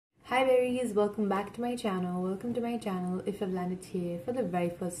Hi berries, welcome back to my channel. Welcome to my channel if you've landed here for the very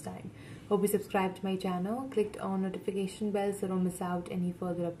first time. Hope you subscribed to my channel, clicked on notification bell so don't miss out any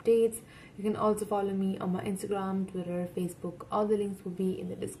further updates. You can also follow me on my Instagram, Twitter, Facebook. All the links will be in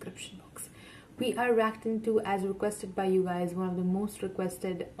the description box. We are reacting to, as requested by you guys, one of the most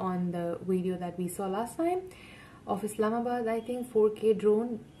requested on the video that we saw last time of Islamabad, I think 4K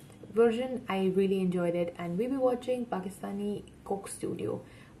drone version. I really enjoyed it, and we'll be watching Pakistani Coke Studio.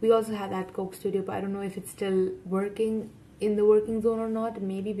 We also had that Coke Studio, but I don't know if it's still working in the working zone or not.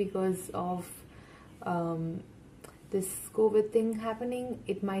 Maybe because of this COVID thing happening,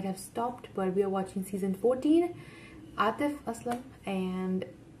 it might have stopped. But we are watching season 14. Atif, Aslam, and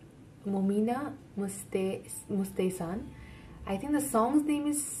Momina, Mustehsan. I think the song's name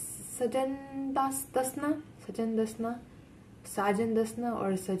is Sajan Dasna.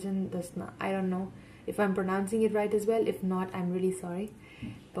 I don't know if I'm pronouncing it right as well. If not, I'm really sorry.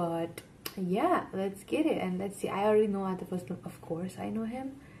 But yeah, let's get it and let's see. I already know Atif Aslam, of course. I know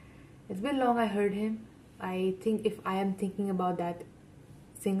him. It's been long I heard him. I think if I am thinking about that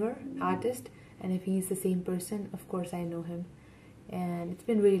singer, artist, and if he's the same person, of course I know him. And it's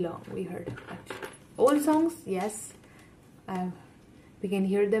been really long we heard actually. Old songs, yes, we can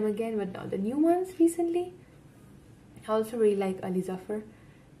hear them again, but not the new ones recently. I also really like Ali Zafar,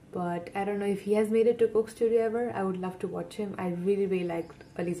 but I don't know if he has made it to Coke Studio ever. I would love to watch him. I really liked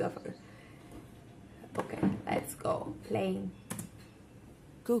Ali Zafar. Okay, let's go. Playing.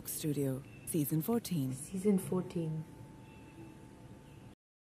 Coke Studio, Season 14. Season 14.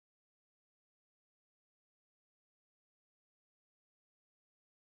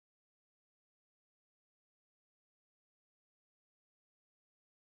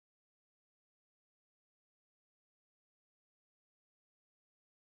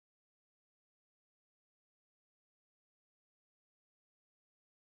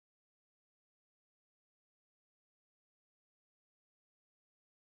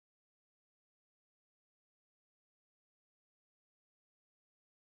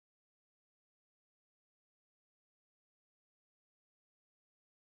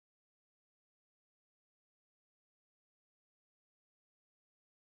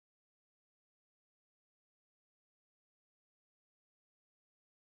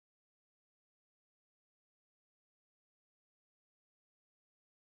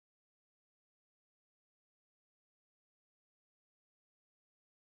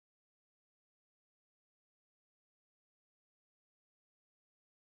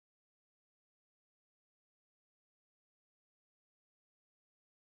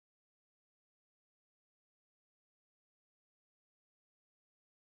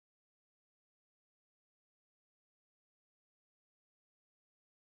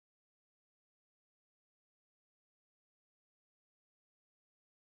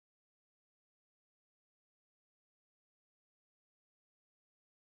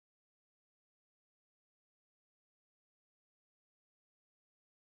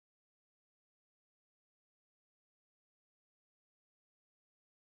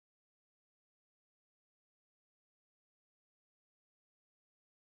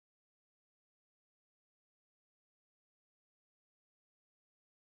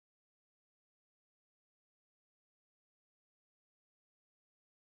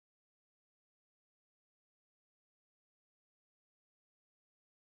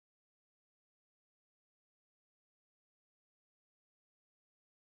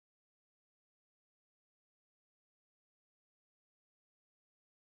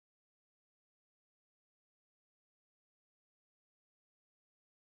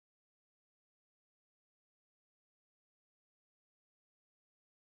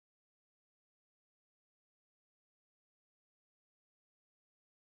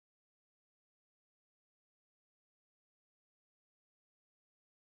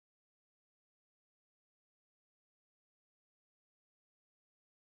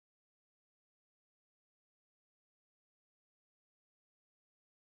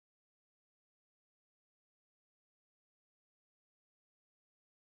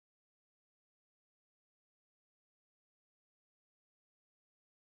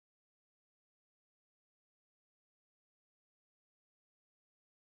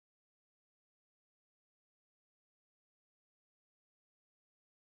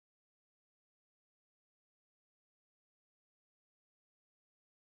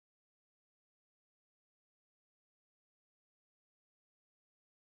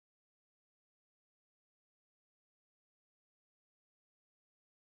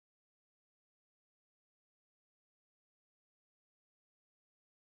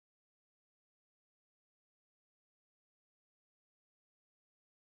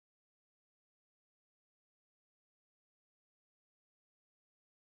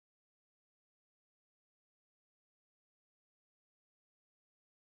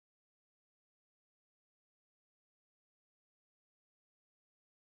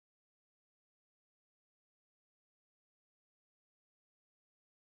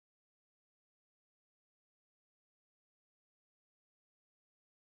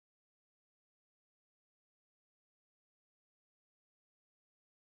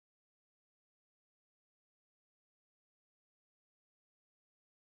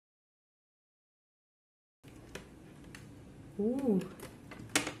 Ooh.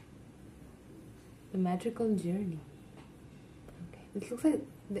 The Magical Journey. Okay, it looks like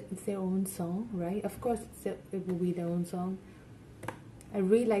it's their own song, right? Of course, it will be their own song. I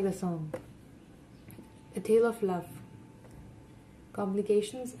really like the song. A Tale of Love.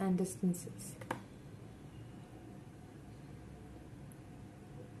 Complications and Distances.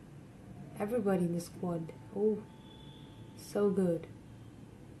 Everybody in the squad. Oh, so good.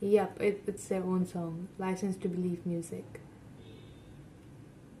 Yep, it's their own song. License to Believe music.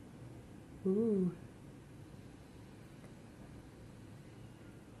 Ooh.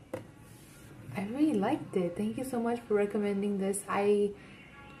 I really liked it. Thank you so much for recommending this.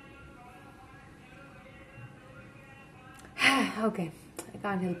 Okay, I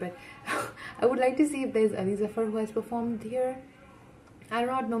can't help it. I would like to see if there's Ali Zafar who has performed here. I do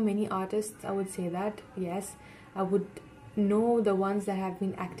not know many artists, I would say that. Yes, I would know the ones that have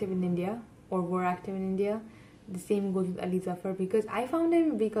been active in India or were active in India. The same goes with Ali Zafar, because I found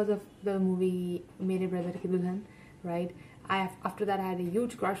him because of the movie Mere Brother Ki Dulhan, right? After that I had a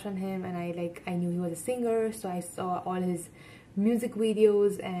huge crush on him, and I knew he was a singer, so I saw all his music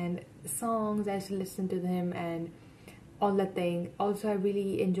videos and songs. I used to listen to him and all that thing. Also, I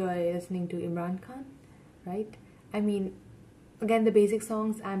really enjoy listening to Imran Khan, right? I mean, again, the basic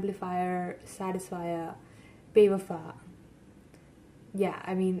songs: Amplifier, Satisfier, Bewafa. Yeah,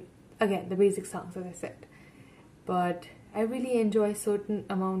 I mean, again, the basic songs, as I said. But I really enjoy certain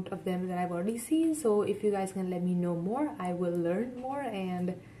amount of them that I've already seen. So if you guys can let me know more, I will learn more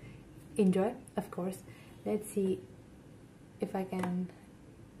and enjoy, of course. Let's see if I can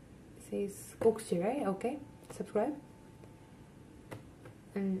say Kokshi, right? Okay, subscribe.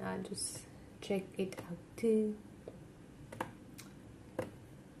 And I'll just check it out too.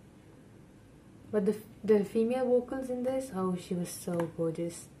 But the female vocals in this, oh, she was so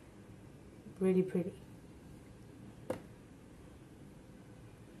gorgeous. Really pretty.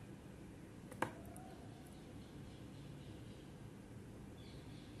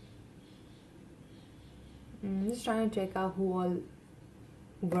 I'm just trying to check out who all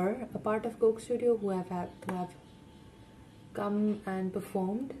were a part of Coke Studio, who have come and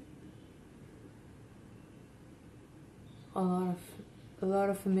performed. A lot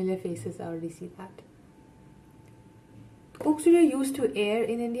of familiar faces. I already see that. Coke Studio used to air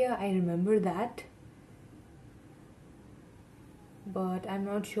in India, I remember that, but I'm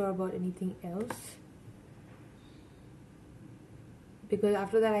not sure about anything else, because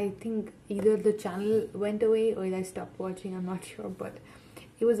after that I think either the channel went away or I stopped watching. I'm not sure, but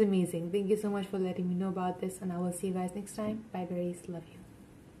it was amazing. Thank you so much for letting me know about this, and I will see you guys next time. Bye, berries. Love you.